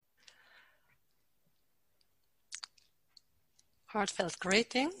Heartfelt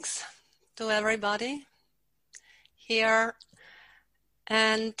greetings to everybody here.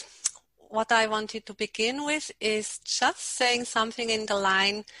 And what I wanted to begin with is just saying something in the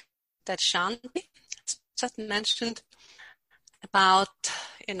line that Chanmyay just mentioned about,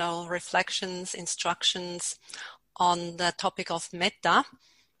 reflections, instructions on the topic of Metta.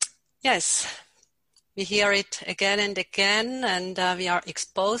 Yes, we hear it again and again, and we are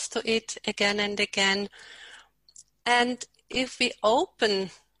exposed to it again and again. And if we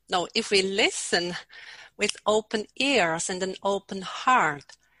listen with open ears and an open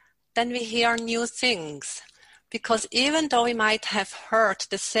heart, then we hear new things. Because even though we might have heard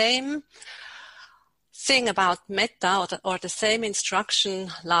the same thing about Metta or the same instruction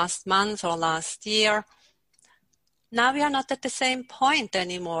last month or last year, now we are not at the same point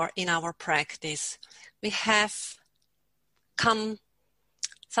anymore in our practice. We have come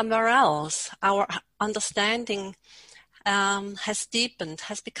somewhere else. Our understanding has deepened,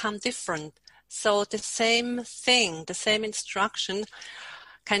 has become different. So the same thing, the same instruction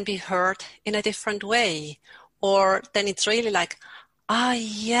can be heard in a different way. Or then it's really like,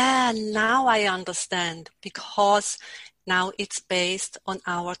 yeah, now I understand, because now it's based on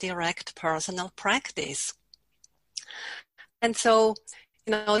our direct personal practice. And so,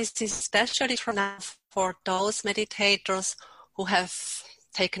 this is especially true now for those meditators who have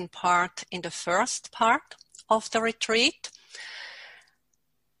taken part in the first part of the retreat.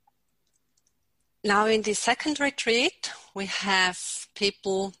 Now in the second retreat, we have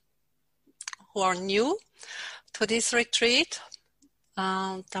people who are new to this retreat.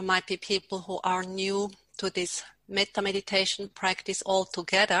 There might be people who are new to this Metta meditation practice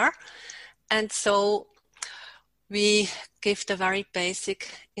altogether. And so we give the very basic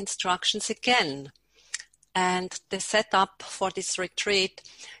instructions again. And the setup for this retreat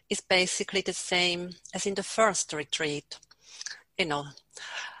is basically the same as in the first retreat.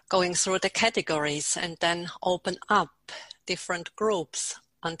 Going through the categories and then open up different groups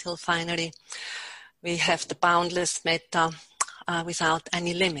until finally we have the boundless Metta without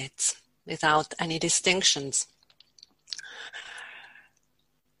any limits, without any distinctions.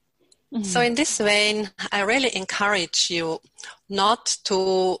 Mm-hmm. So in this vein, I really encourage you not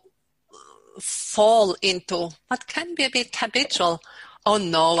to fall into what can be a bit habitual. Oh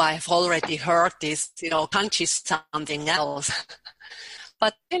no, I've already heard this, can't you something else?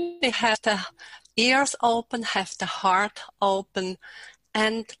 But really have the ears open, have the heart open,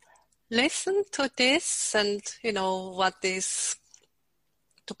 and listen to this and, what is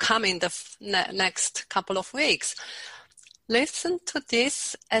to come in the next couple of weeks. Listen to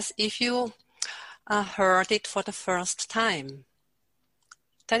this as if you heard it for the first time.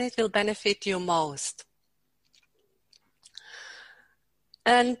 Then it will benefit you most.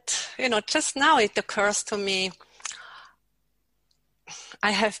 And, just now it occurs to me,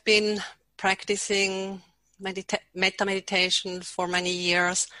 I have been practicing Metta meditation for many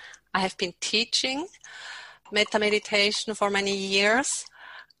years. I have been teaching Metta meditation for many years.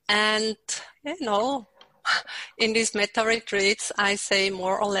 And, in these Metta retreats, I say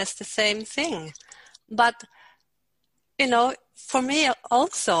more or less the same thing. But, for me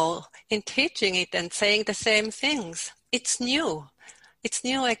also, in teaching it and saying the same things, it's new. It's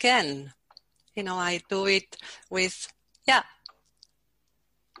new again. I do it with,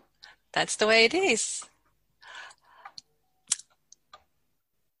 that's the way it is.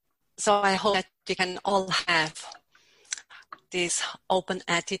 So I hope that we can all have this open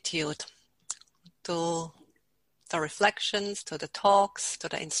attitude to the reflections, to the talks, to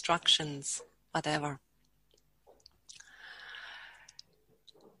the instructions, whatever.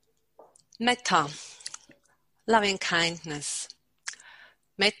 Metta, loving kindness.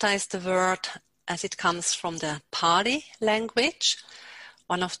 Metta is the word as it comes from the Pali language.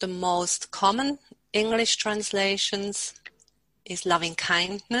 One of the most common English translations is loving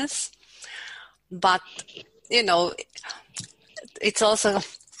kindness. But, it's also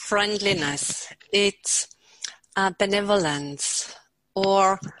friendliness. It's benevolence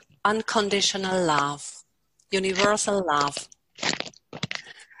or unconditional love, universal love.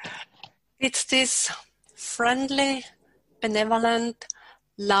 It's this friendly, benevolent,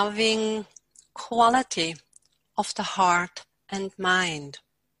 loving quality of the heart and mind.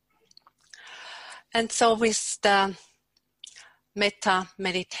 And so with the Metta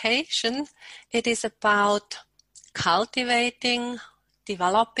meditation, it is about cultivating,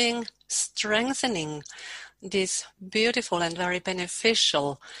 developing, strengthening this beautiful and very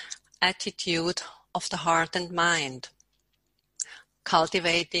beneficial attitude of the heart and mind.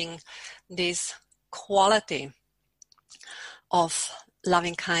 Cultivating this quality of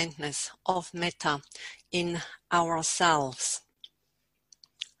loving kindness, of Metta in ourselves.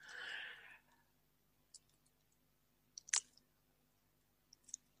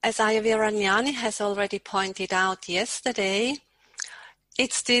 as Ayurveda has already pointed out yesterday,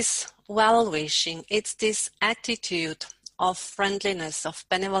 it's this well-wishing, it's this attitude of friendliness, of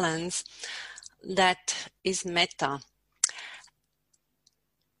benevolence that is metta.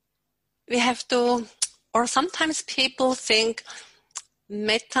 We have to, or sometimes people think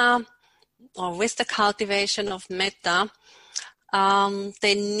metta, or with the cultivation of metta,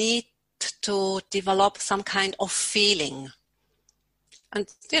 they need to develop some kind of feeling. And,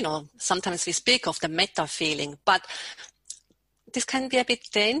 sometimes we speak of the metta feeling, but this can be a bit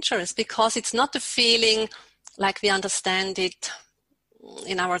dangerous because it's not a feeling like we understand it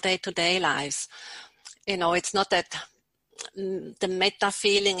in our day-to-day lives. It's not that the metta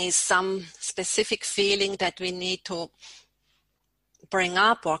feeling is some specific feeling that we need to bring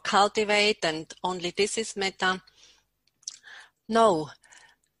up or cultivate, and only this is metta. No,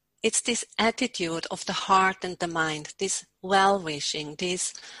 it's this attitude of the heart and the mind, this well-wishing,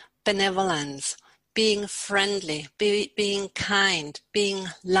 this benevolence, being friendly, being kind, being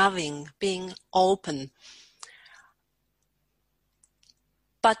loving, being open.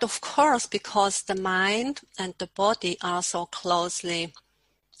 But of course, because the mind and the body are so closely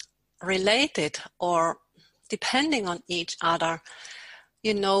related or depending on each other,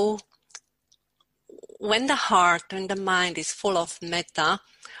 when the heart and the mind is full of metta,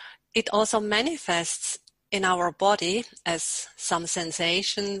 it also manifests in our body as some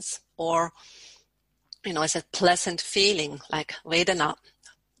sensations or, as a pleasant feeling like Vedana,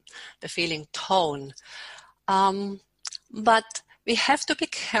 the feeling tone. But we have to be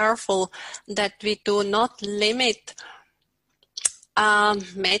careful that we do not limit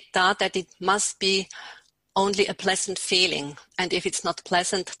metta, that it must be only a pleasant feeling. And if it's not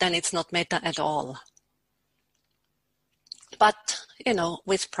pleasant, then it's not metta at all. But,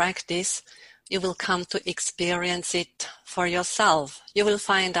 with practice, you will come to experience it for yourself. You will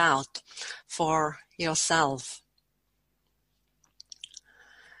find out for yourself.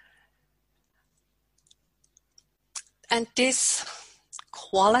 And this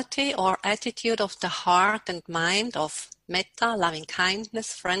quality or attitude of the heart and mind of metta, loving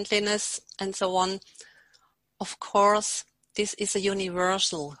kindness, friendliness, and so on, of course, this is a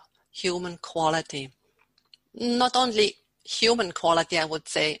universal human quality. Not only human quality, I would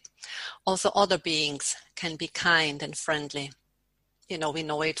say, also other beings can be kind and friendly. We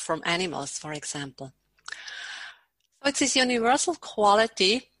know it from animals, for example. So it's this universal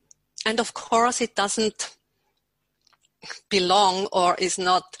quality, and of course it doesn't belong or is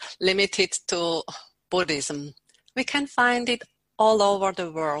not limited to Buddhism. We can find it all over the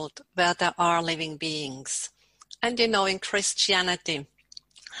world where there are living beings. And in Christianity,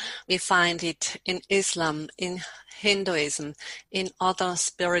 we find it in Islam, in Hinduism, in other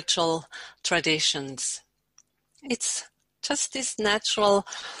spiritual traditions. It's just this natural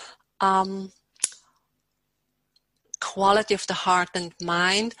quality of the heart and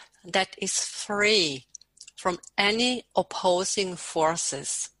mind that is free from any opposing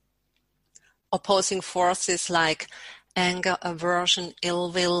forces. Opposing forces like anger, aversion,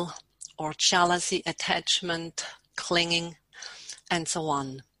 ill will, or jealousy, attachment, clinging, and so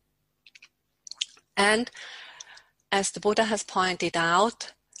on. And as the Buddha has pointed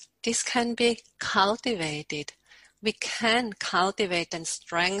out, this can be cultivated. We can cultivate and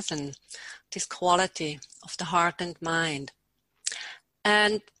strengthen this quality of the heart and mind.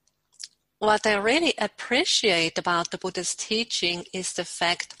 And what I really appreciate about the Buddha's teaching is the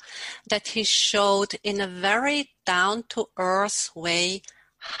fact that he showed in a very down-to-earth way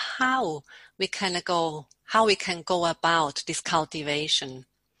how we can go about this cultivation.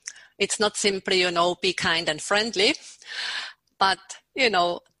 It's not simply, be kind and friendly, but,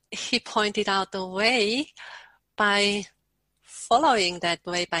 he pointed out a way by following that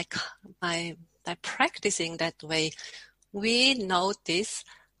way, by practicing that way, we notice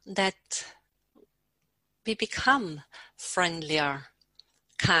that we become friendlier,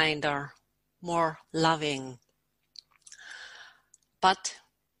 kinder, more loving. But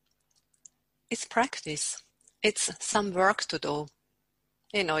it's practice. It's some work to do.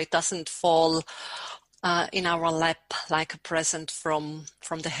 It doesn't fall in our lap like a present from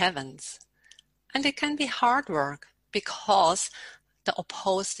the heavens. And it can be hard work because the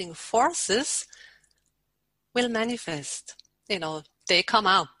opposing forces will manifest. They come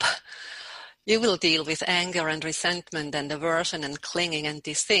up. You will deal with anger and resentment and aversion and clinging and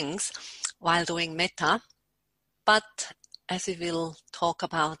these things while doing metta. But as we will talk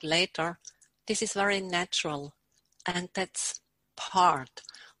about later, this is very natural, and that's part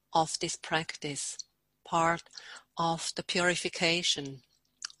of this practice, part of the purification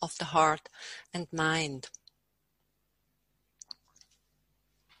of the heart and mind.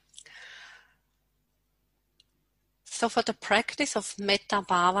 So for the practice of Metta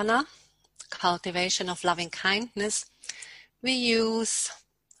Bhavana, cultivation of loving kindness, we use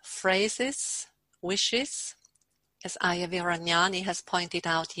phrases, wishes, as Ariya Viranyani has pointed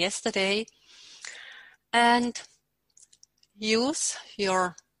out yesterday, and use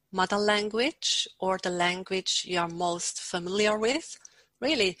your mother language or the language you are most familiar with,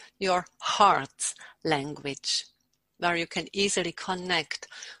 really your heart's language, where you can easily connect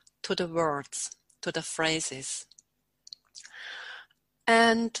to the words, to the phrases.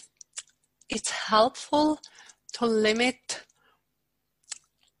 And it's helpful to limit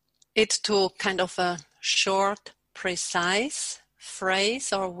it to kind of a short, precise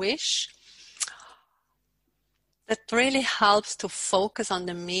phrase or wish that really helps to focus on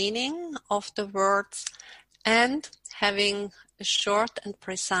the meaning of the words, and having a short and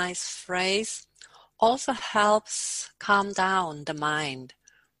precise phrase also helps calm down the mind.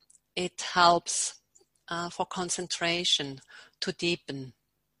 It helps for concentration to deepen.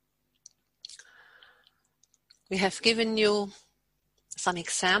 We have given you some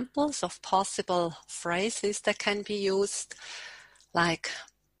examples of possible phrases that can be used, like,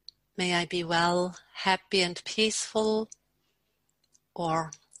 may I be well, happy and peaceful,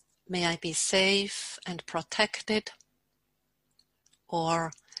 or may I be safe and protected,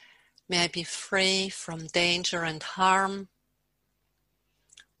 or may I be free from danger and harm,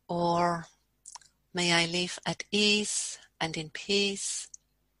 or may I live at ease and in peace.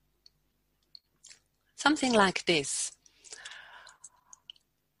 Something like this.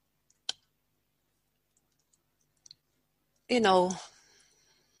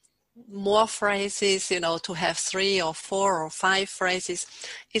 More phrases, to have 3 or 4 or 5 phrases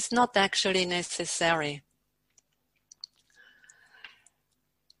is not actually necessary.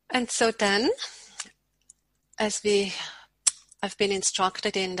 And so then, as we have been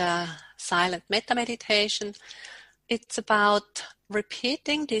instructed in the silent metta meditation, it's about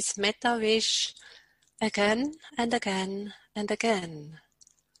repeating this metta wish again and again and again.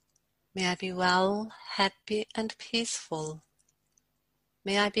 May I be well, happy and peaceful.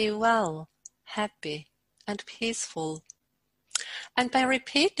 May I be well, happy and peaceful. And by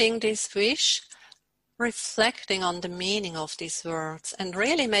repeating this wish, reflecting on the meaning of these words, and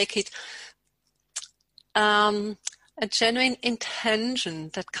really make it a genuine intention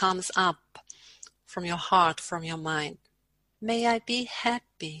that comes up from your heart, from your mind. May I be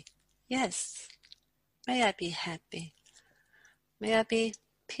happy. Yes. May I be happy. May I be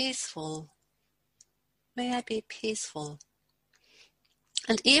peaceful. May I be peaceful.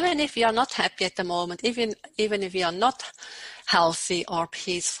 And even if you are not happy at the moment, even if you are not healthy or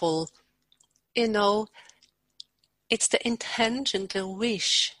peaceful, it's the intention, the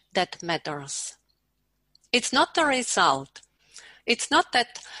wish that matters. It's not the result. It's not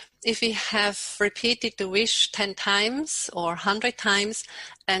that if we have repeated the wish 10 times or 100 times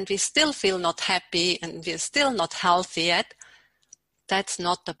and we still feel not happy and we're still not healthy yet, that's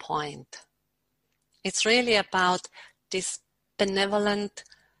not the point. It's really about this benevolent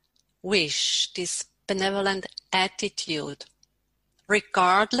wish, this benevolent attitude,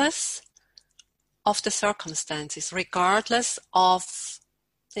 regardless of the circumstances, regardless of,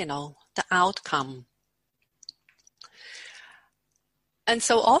 the outcome. And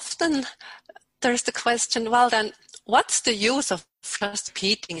so often there's the question, well then, what's the use of just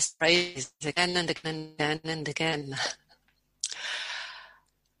repeating this phrase again and again and again and again?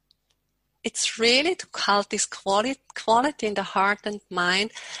 It's really to cultivate this quality in the heart and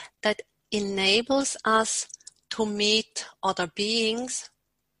mind that enables us to meet other beings,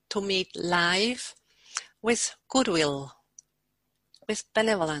 to meet life with goodwill, with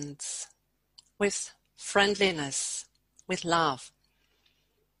benevolence, with friendliness, with love.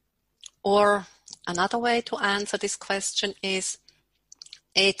 Or another way to answer this question is,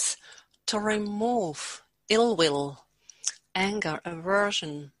 it's to remove ill will, anger,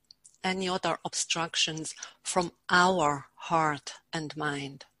 aversion, any other obstructions from our heart and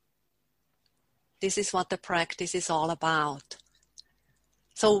mind. This is what the practice is all about.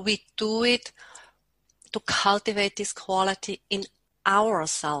 So we do it to cultivate this quality in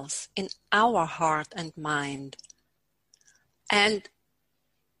ourselves, in our heart and mind. And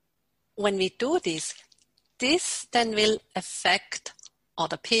when we do this then will affect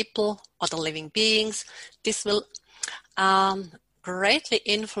other people, other living beings. This will greatly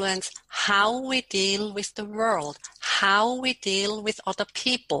influence how we deal with the world, how we deal with other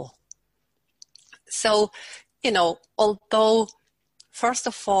people. So, although, first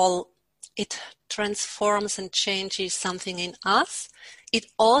of all, it transforms and changes something in us, it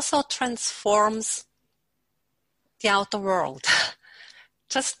also transforms the outer world,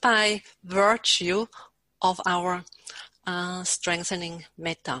 just by virtue of our strengthening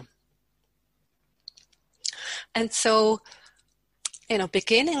metta. And so,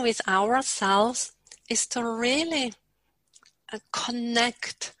 beginning with ourselves is to really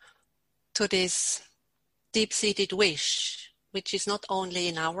connect to this deep-seated wish, which is not only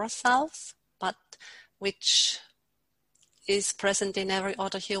in ourselves, but which is present in every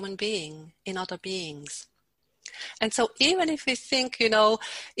other human being, in other beings. And so even if we think,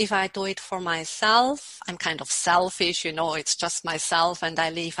 if I do it for myself, I'm kind of selfish, it's just myself and I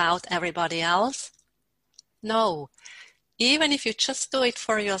leave out everybody else. No, even if you just do it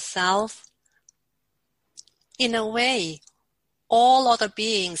for yourself, in a way, all other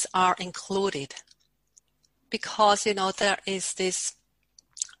beings are included. Because, there is this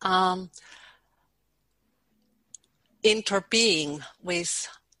interbeing with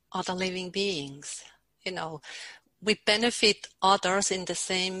other living beings. We benefit others in the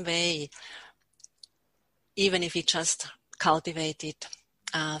same way, even if we just cultivate it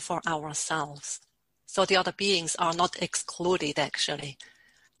for ourselves. So the other beings are not excluded, actually.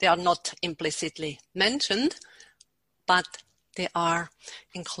 They are not implicitly mentioned, but they are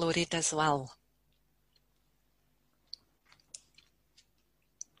included as well.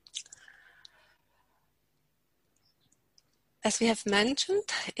 As we have mentioned,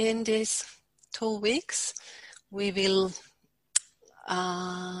 in these 2 weeks, we will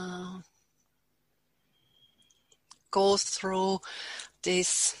go through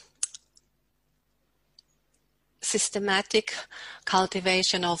this systematic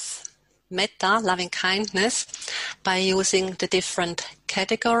cultivation of metta, loving kindness, by using the different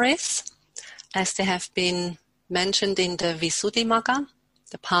categories as they have been mentioned in the Visuddhimagga,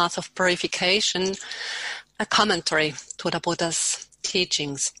 the path of purification, a commentary to the Buddha's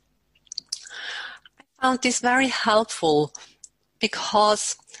teachings. I found this very helpful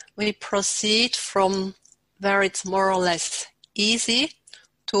because we proceed from where it's more or less easy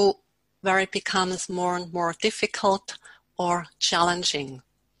to where it becomes more and more difficult or challenging.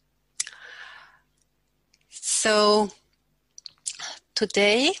 So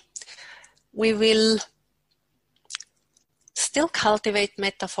today we will still cultivate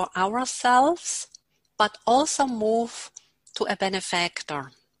metta for ourselves, but also move to a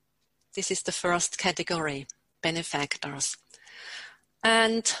benefactor. This is the first category, benefactors.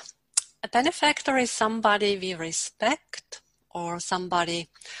 And a benefactor is somebody we respect or somebody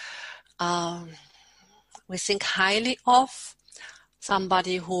we think highly of,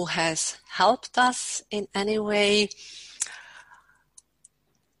 somebody who has helped us in any way.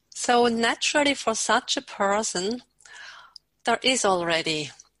 So naturally for such a person, there is already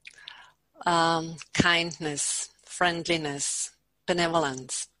kindness, friendliness,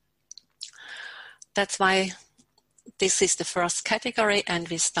 benevolence. That's why this is the first category, and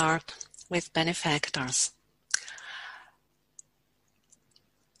we start with benefactors.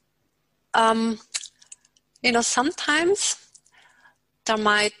 Sometimes there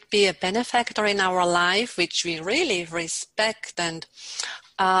might be a benefactor in our life which we really respect and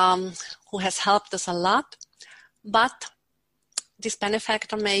who has helped us a lot, but this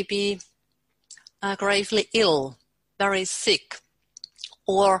benefactor may be gravely ill, very sick,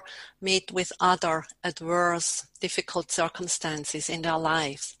 or meet with other adverse, difficult circumstances in their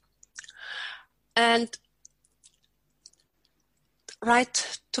lives. And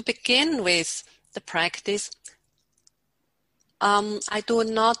right to begin with the practice, I do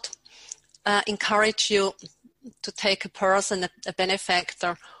not encourage you to take a person, a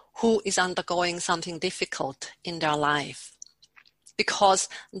benefactor, who is undergoing something difficult in their life, because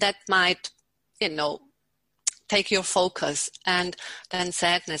that might, take your focus, and then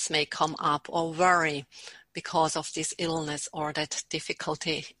sadness may come up or worry because of this illness or that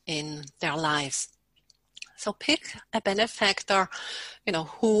difficulty in their lives. So pick a benefactor,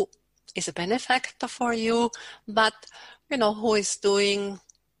 who is a benefactor for you, but, who is doing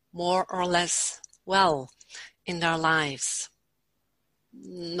more or less well in their lives.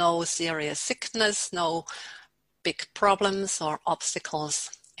 No serious sickness, no big problems or obstacles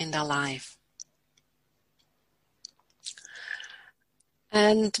in their life.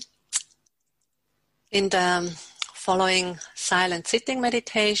 And in the following silent sitting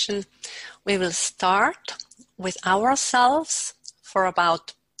meditation, we will start with ourselves for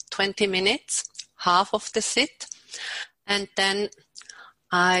about 20 minutes, half of the sit, and then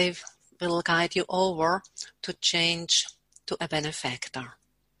I will guide you over to change to a benefactor.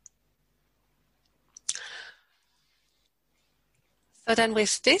 So then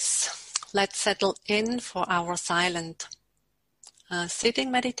with this, let's settle in for our silent sitting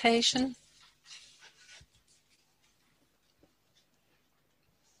meditation.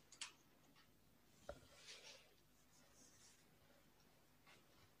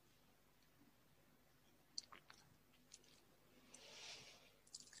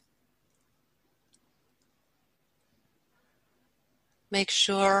 Make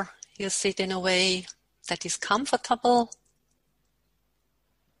sure you sit in a way that is comfortable,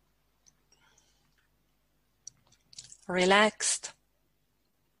 relaxed.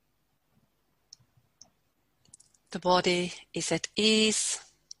 The body is at ease.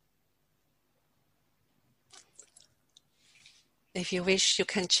 If you wish, you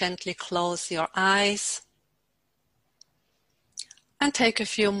can gently close your eyes and take a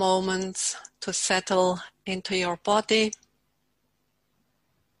few moments to settle into your body.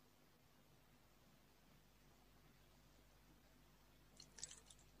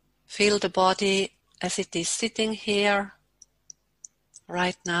 Feel the body as it is sitting here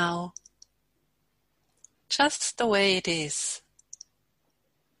right now, just the way it is.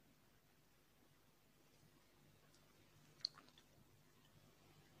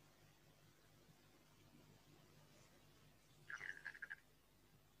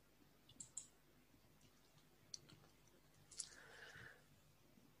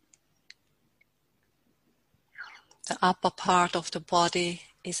 The upper part of the body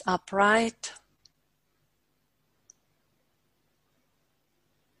is upright.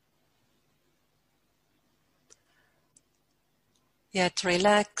 Yet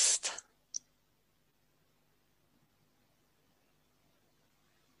relaxed.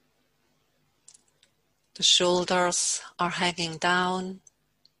 The shoulders are hanging down.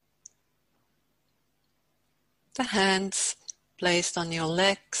 The hands placed on your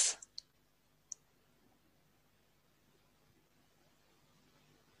legs.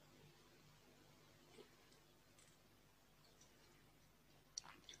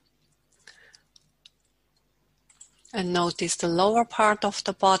 And notice the lower part of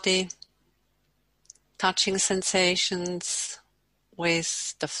the body, touching sensations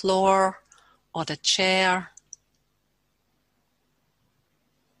with the floor or the chair.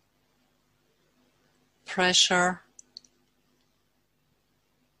 Pressure.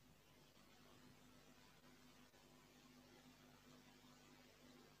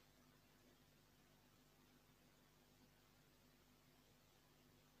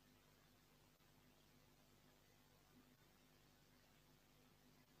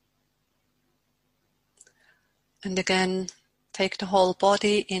 And again, take the whole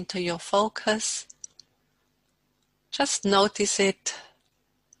body into your focus. Just notice it.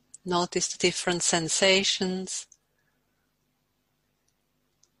 Notice the different sensations.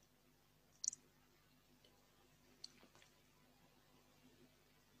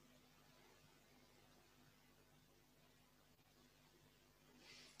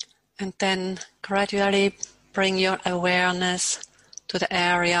 And then gradually bring your awareness to the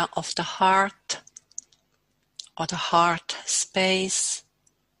area of the heart or the heart space.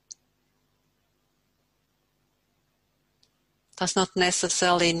 Does not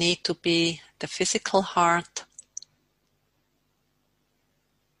necessarily need to be the physical heart.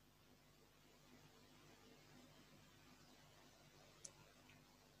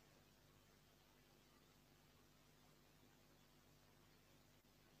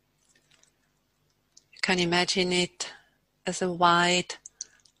 You can imagine it as a wide,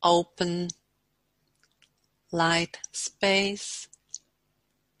 open, light space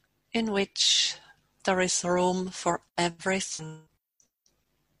in which there is room for everything.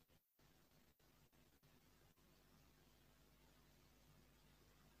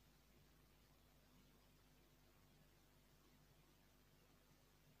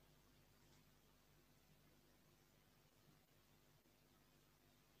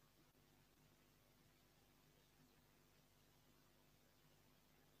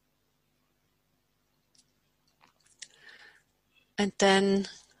 And then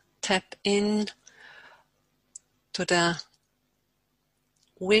tap in to the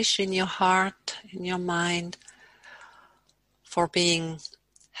wish in your heart, in your mind, for being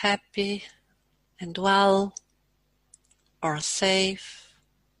happy and well, or safe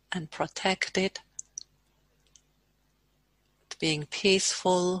and protected, being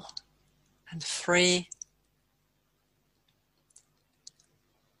peaceful and free.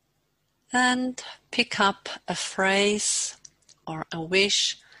 And pick up a phrase or a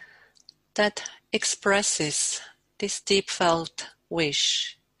wish that expresses this deep felt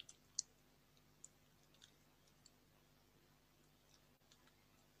wish.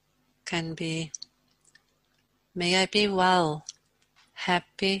 Can be, may I be well,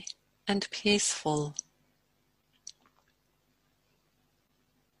 happy and peaceful.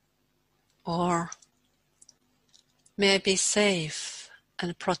 Or, may I be safe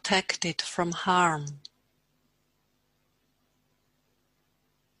and protected from harm.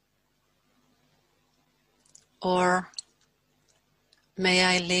 Or, may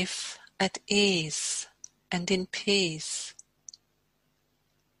I live at ease and in peace.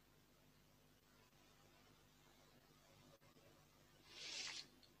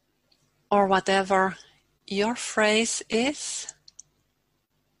 or whatever your phrase is,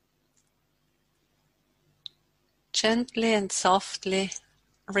 gently and softly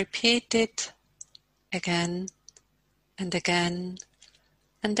repeat it again and again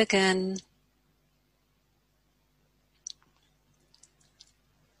and again.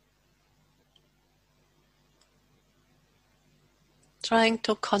 Trying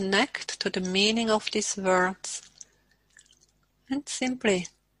to connect to the meaning of these words and simply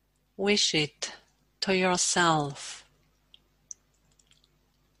wish it to yourself.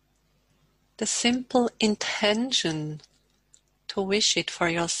 The simple intention to wish it for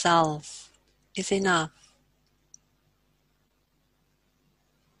yourself is enough.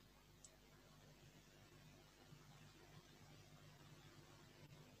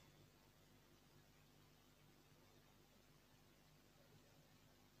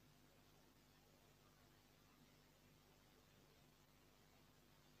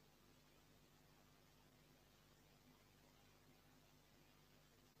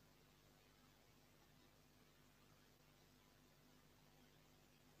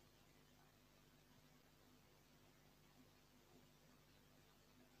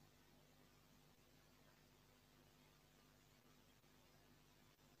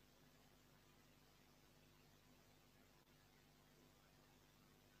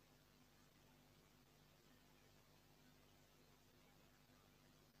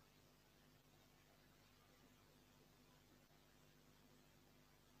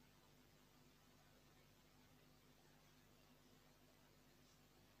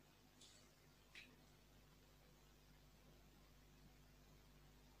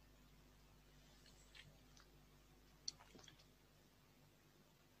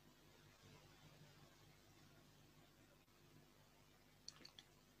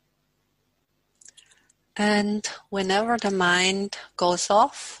 And whenever the mind goes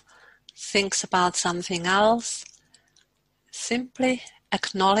off, thinks about something else, simply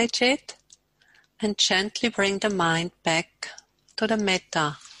acknowledge it and gently bring the mind back to the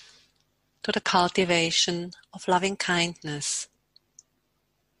metta, to the cultivation of loving kindness.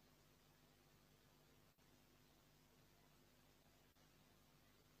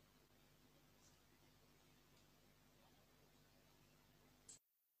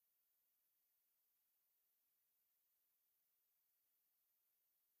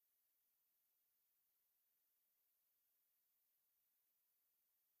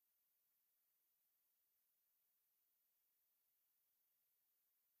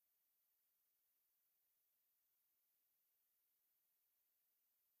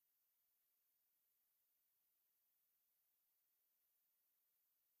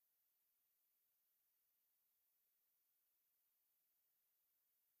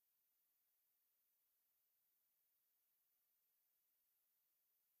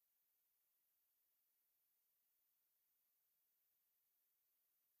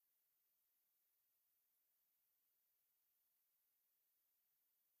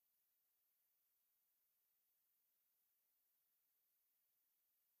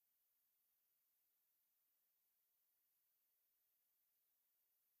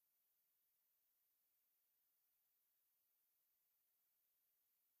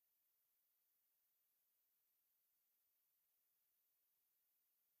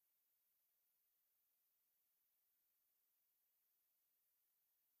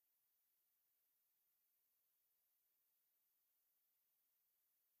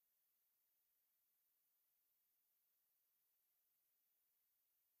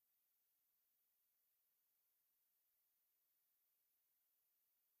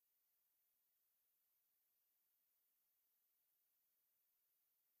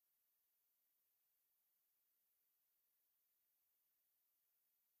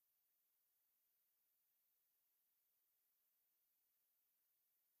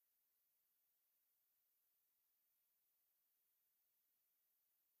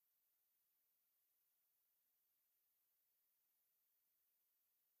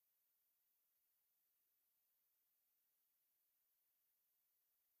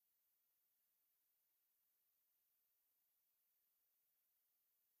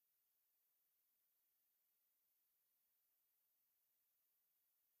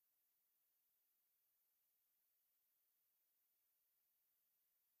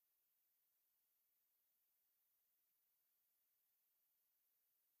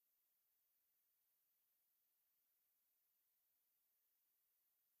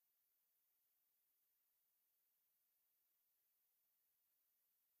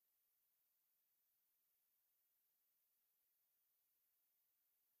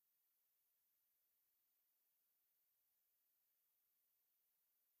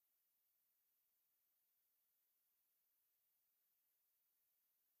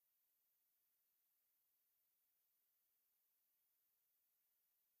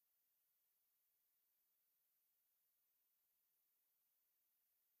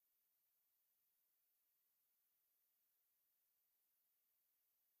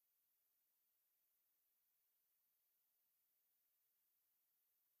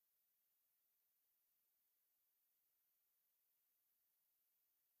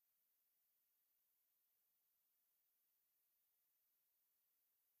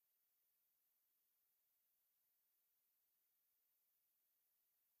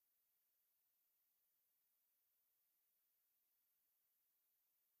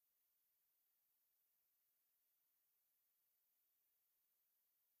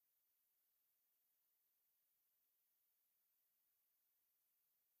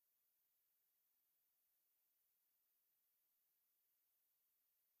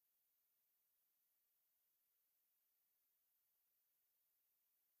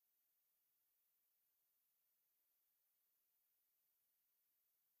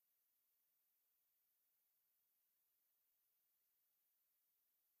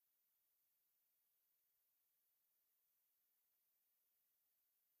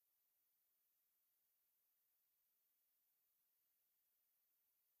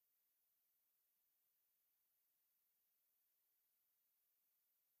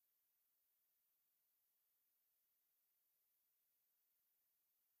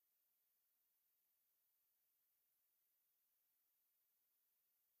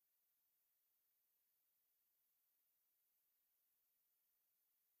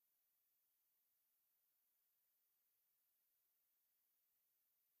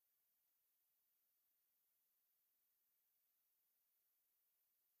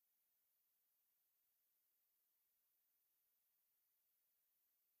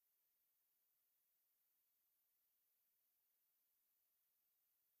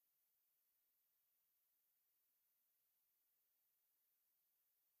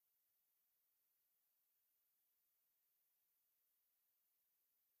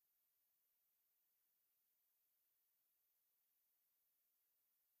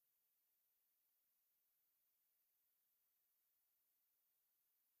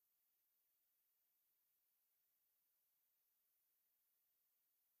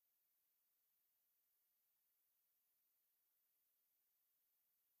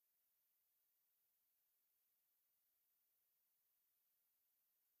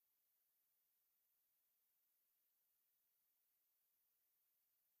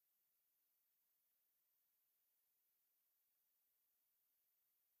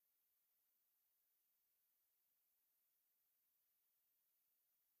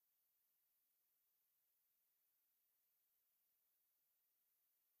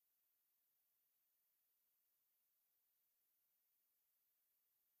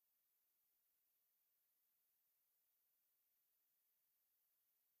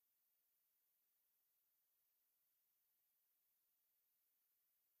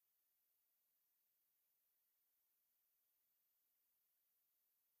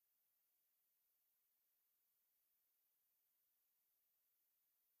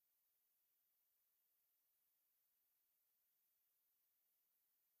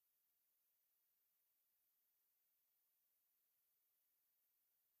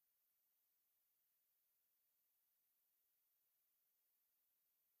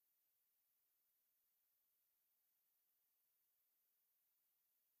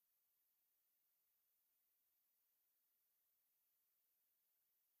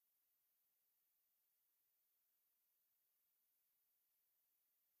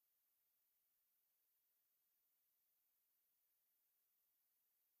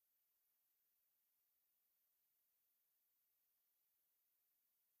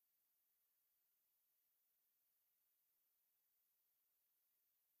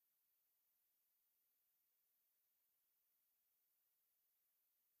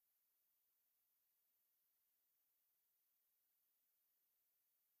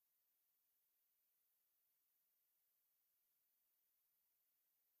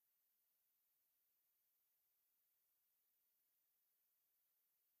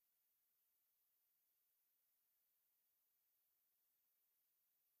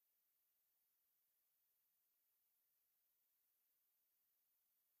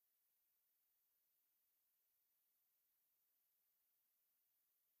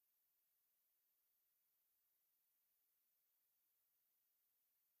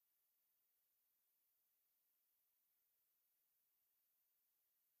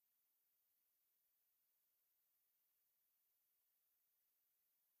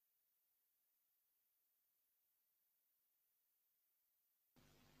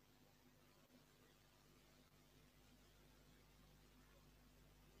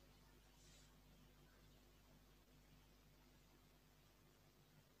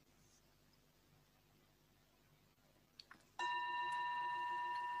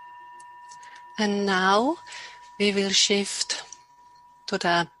 And now we will shift to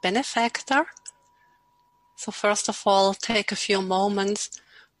the benefactor. So first of all, take a few moments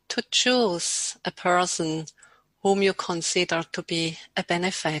to choose a person whom you consider to be a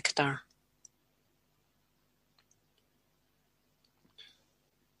benefactor.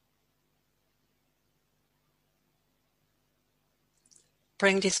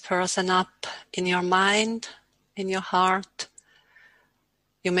 Bring this person up in your mind, in your heart.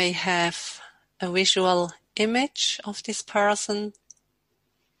 You may have a visual image of this person,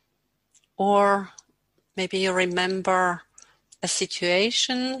 or maybe you remember a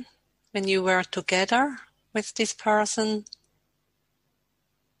situation when you were together with this person,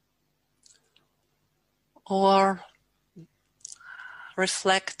 or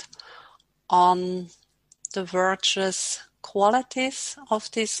reflect on the virtuous qualities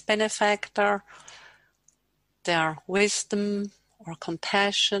of this benefactor, their wisdom or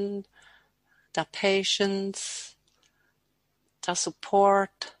compassion, their patience, their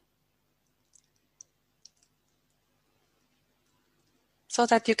support, so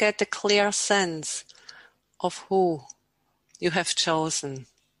that you get a clear sense of who you have chosen.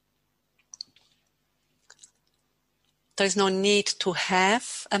 There is no need to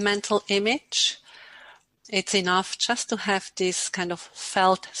have a mental image. It's enough just to have this kind of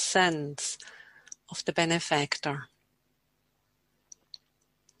felt sense of the benefactor.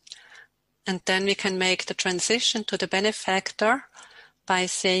 And then we can make the transition to the benefactor by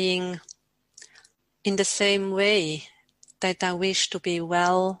saying, in the same way that I wish to be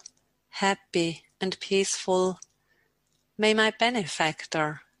well, happy, and peaceful, may my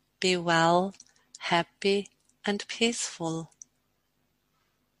benefactor be well, happy, and peaceful.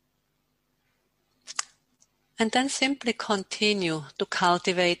 And then simply continue to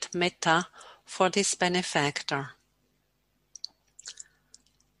cultivate metta for this benefactor.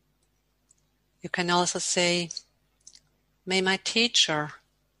 You can also say, may my teacher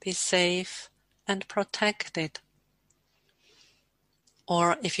be safe and protected.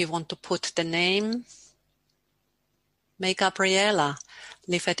 Or if you want to put the name, may Gabriella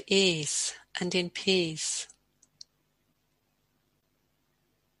live at ease and in peace.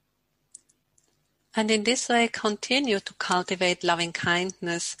 And in this way continue to cultivate loving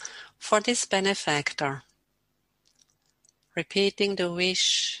kindness for this benefactor, repeating the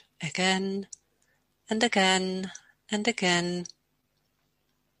wish again and again and again.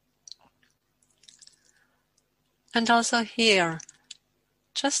 And also here,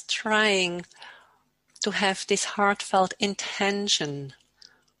 just trying to have this heartfelt intention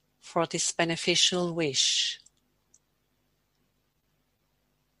for this beneficial wish.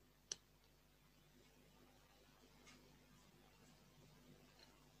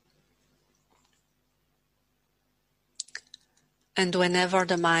 And whenever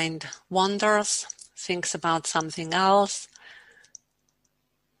the mind wanders, thinks about something else,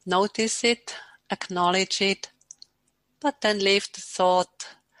 notice it, acknowledge it, but then leave the thought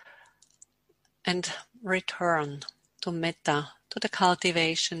and return to metta, to the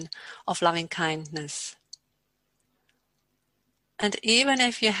cultivation of loving kindness. And even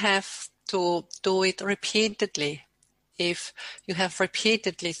if you have to do it repeatedly, if you have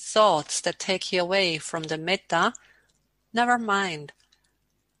repeatedly thoughts that take you away from the metta, never mind.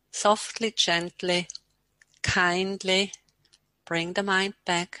 Softly, gently, kindly bring the mind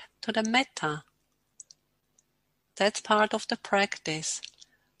back to the metta. That's part of the practice,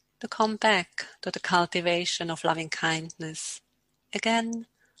 to come back to the cultivation of loving kindness again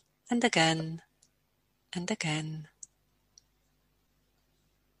and again and again.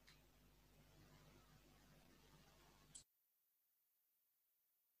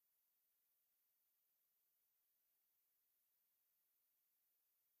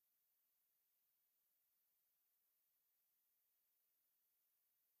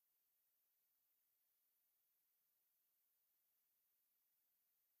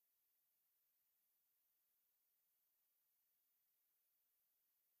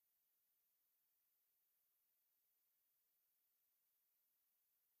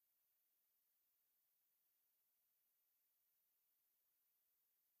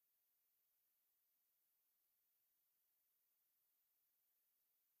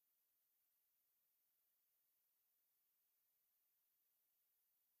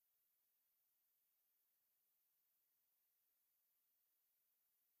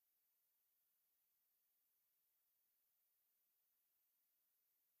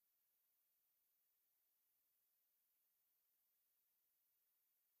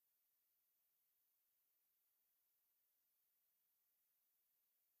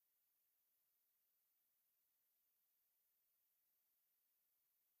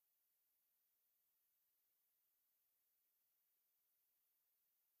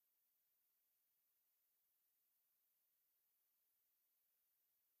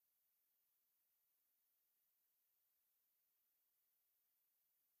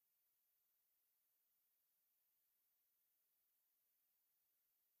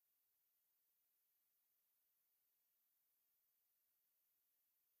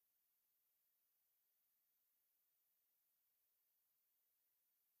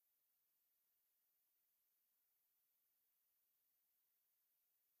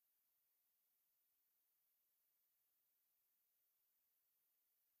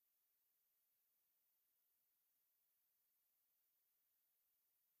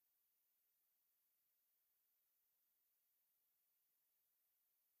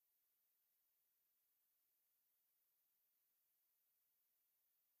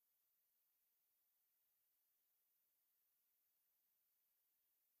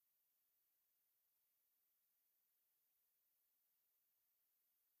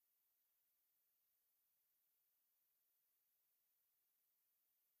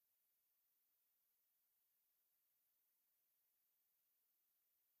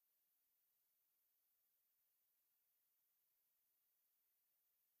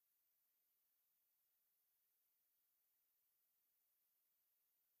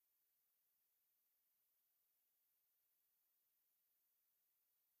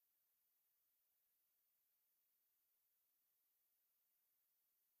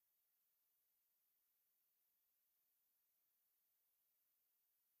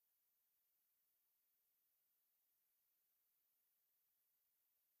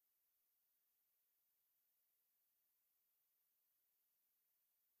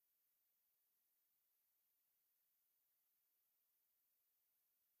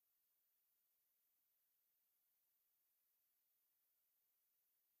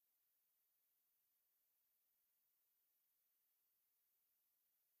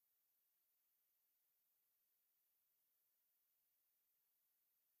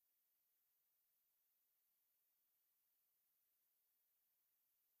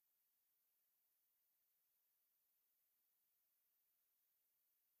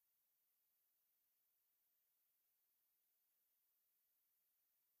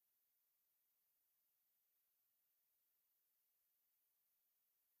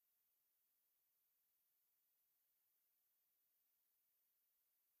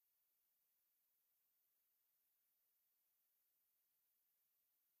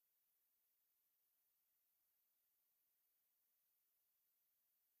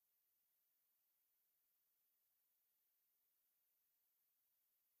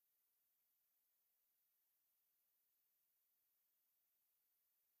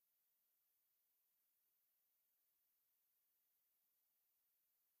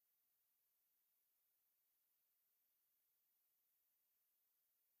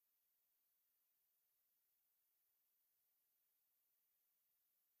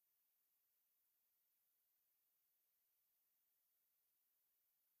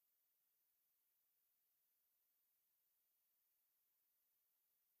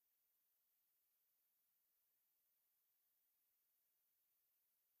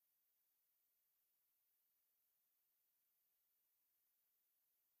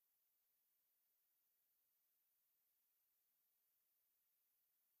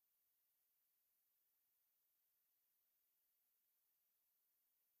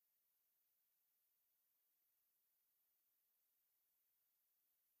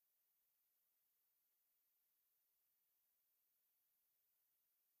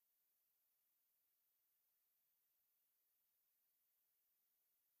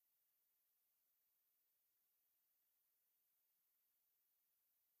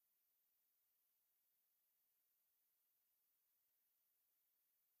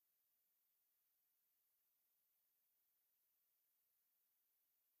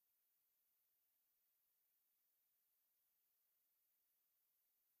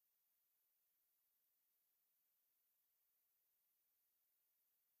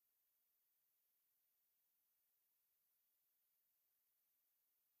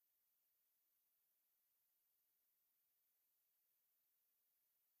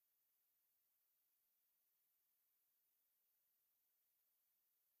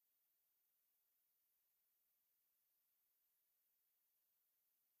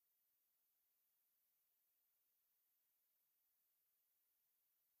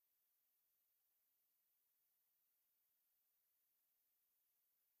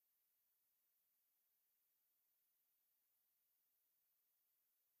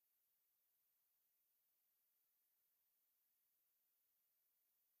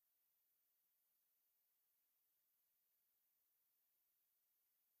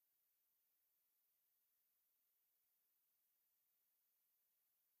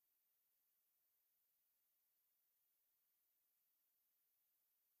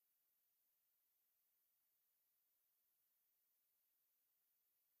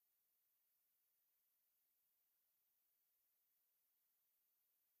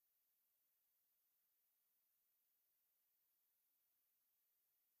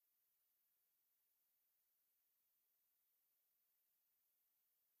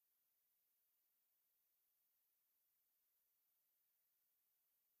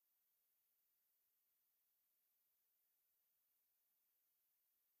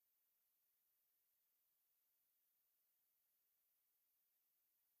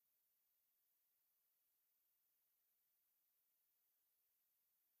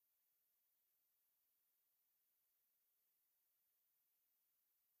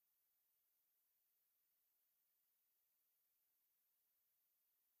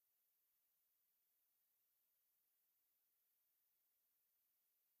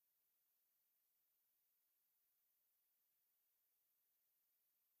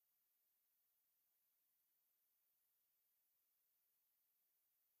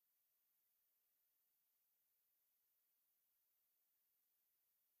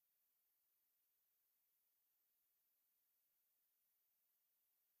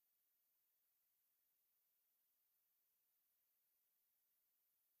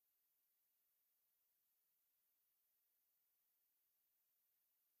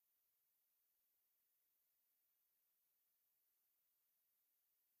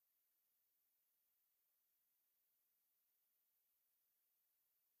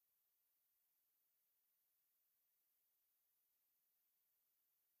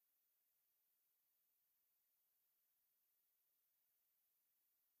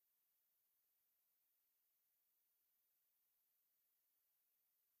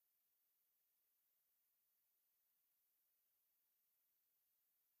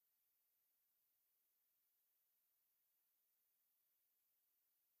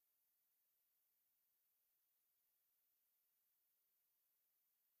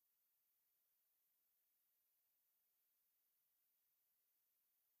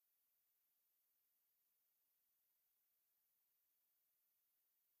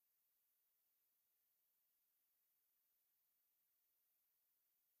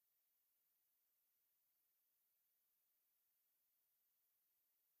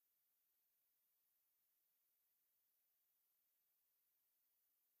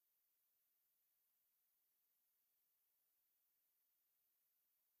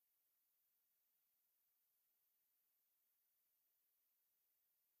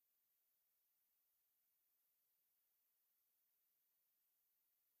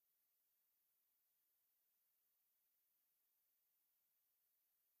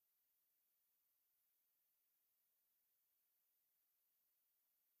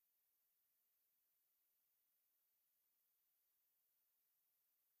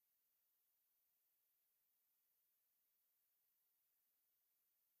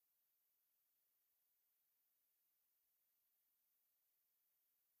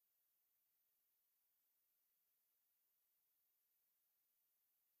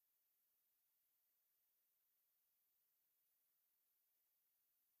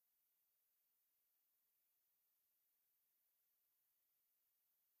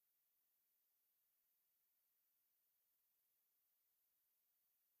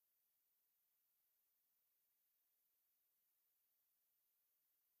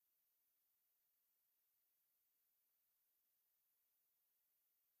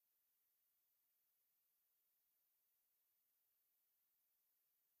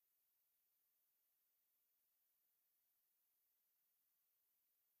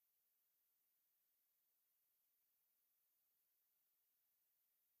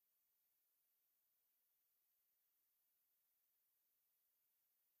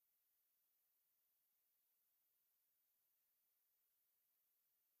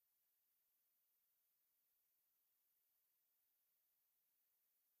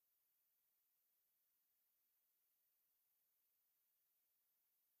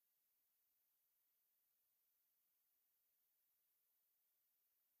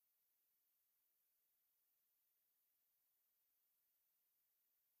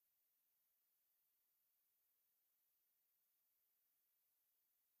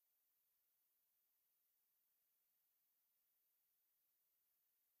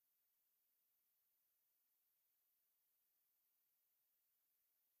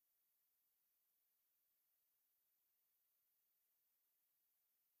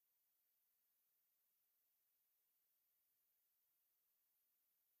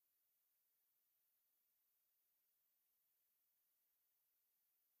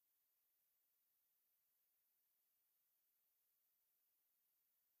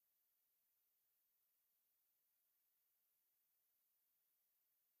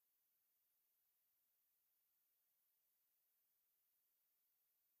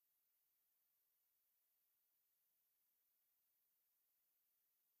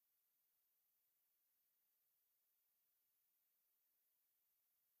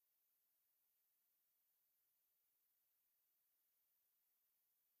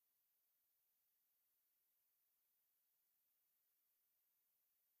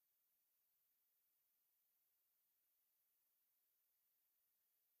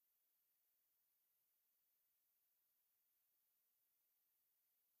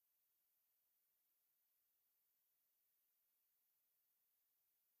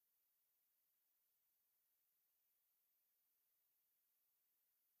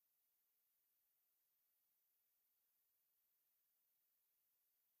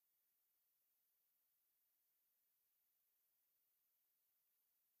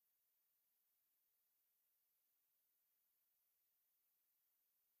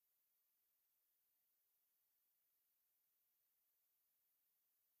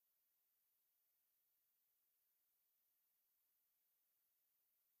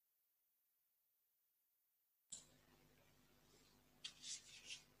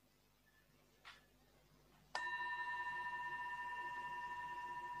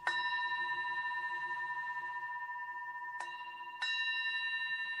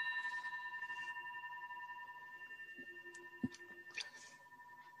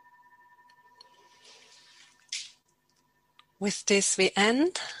 With this, we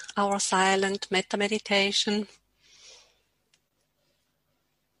end our silent metta meditation.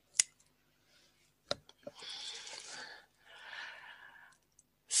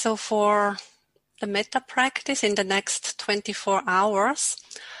 So for the metta practice in the next 24 hours,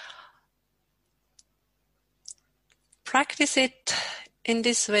 practice it in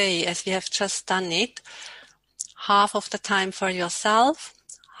this way as we have just done it. Half of the time for yourself,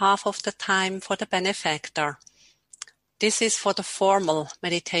 half of the time for the benefactor. This is for the formal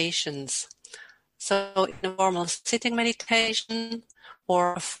meditations. So in a formal sitting meditation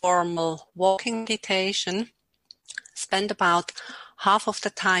or a formal walking meditation, spend about half of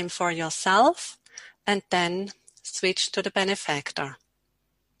the time for yourself and then switch to the benefactor.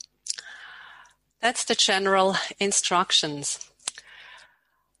 That's the general instructions.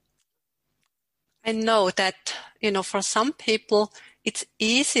 I know that, for some people, it's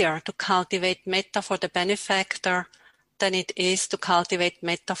easier to cultivate metta for the benefactor than it is to cultivate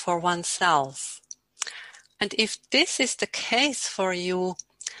metta for oneself. And if this is the case for you,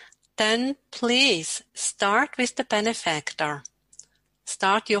 then please start with the benefactor.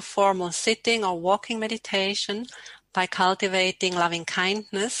 Start your formal sitting or walking meditation by cultivating loving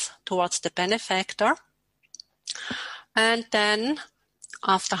kindness towards the benefactor. And then,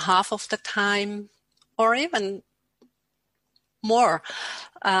 after half of the time, or even more,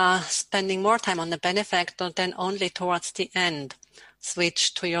 spending more time on the benefactor than only towards the end,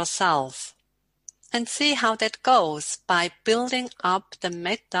 switch to yourself. And see how that goes by building up the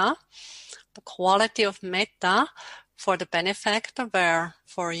metta, the quality of metta for the benefactor, where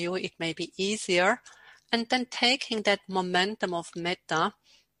for you it may be easier, and then taking that momentum of metta,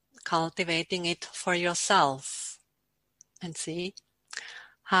 cultivating it for yourself, and see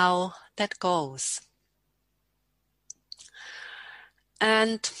how that goes.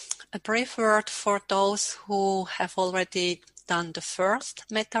 And a brief word for those who have already done the first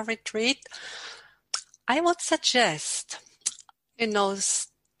metta retreat. I would suggest,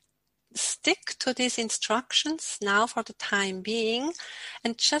 stick to these instructions now for the time being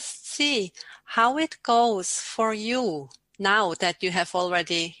and just see how it goes for you now that you have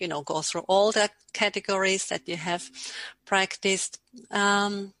already, go through all the categories that you have practiced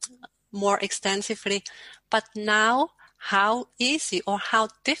more extensively. But now, how easy or how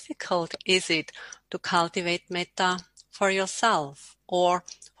difficult is it to cultivate metta for yourself or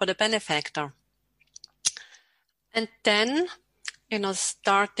for the benefactor? And then,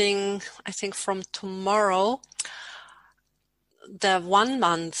 starting, I think from tomorrow, the 1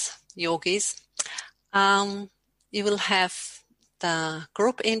 month yogis, you will have the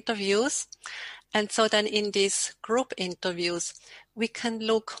group interviews. And so then in these group interviews, we can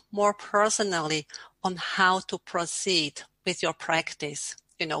look more personally on how to proceed with your practice.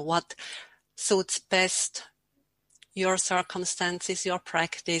 What suits best your circumstances, your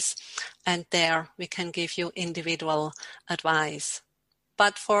practice, and there we can give you individual advice.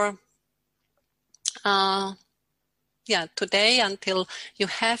 But for today, until you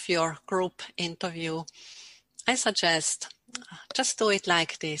have your group interview, I suggest just do it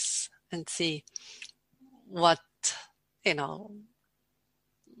like this and see what,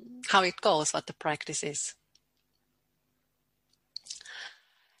 how it goes, what the practice is.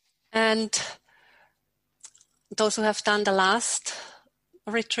 And those who have done the last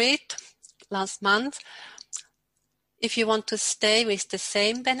retreat, last month, if you want to stay with the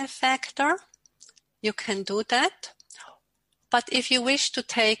same benefactor, you can do that. But if you wish to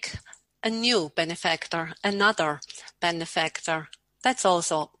take a new benefactor, another benefactor, that's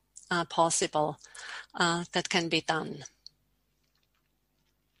also possible. That can be done.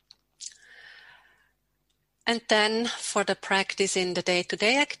 And then for the practice in the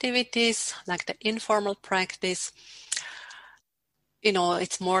day-to-day activities, like the informal practice,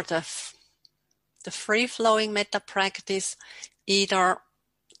 it's more the free-flowing metta practice, either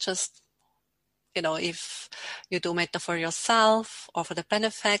just, if you do metta for yourself or for the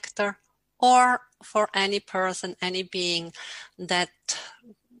benefactor, or for any person, any being that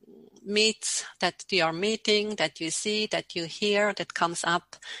meets, that you are meeting, that you see, that you hear, that comes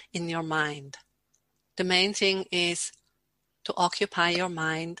up in your mind. The main thing is to occupy your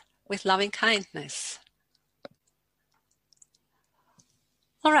mind with loving kindness.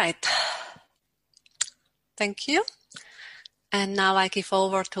 All right. Thank you. And now I give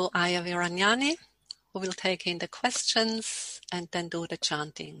over to Ariya Viranyani, who will take in the questions and then do the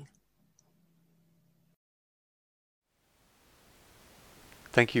chanting.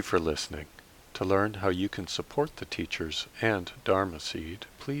 Thank you for listening. To learn how you can support the teachers and Dharma Seed,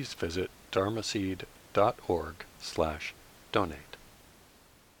 please visit dharmaseed.org/donate.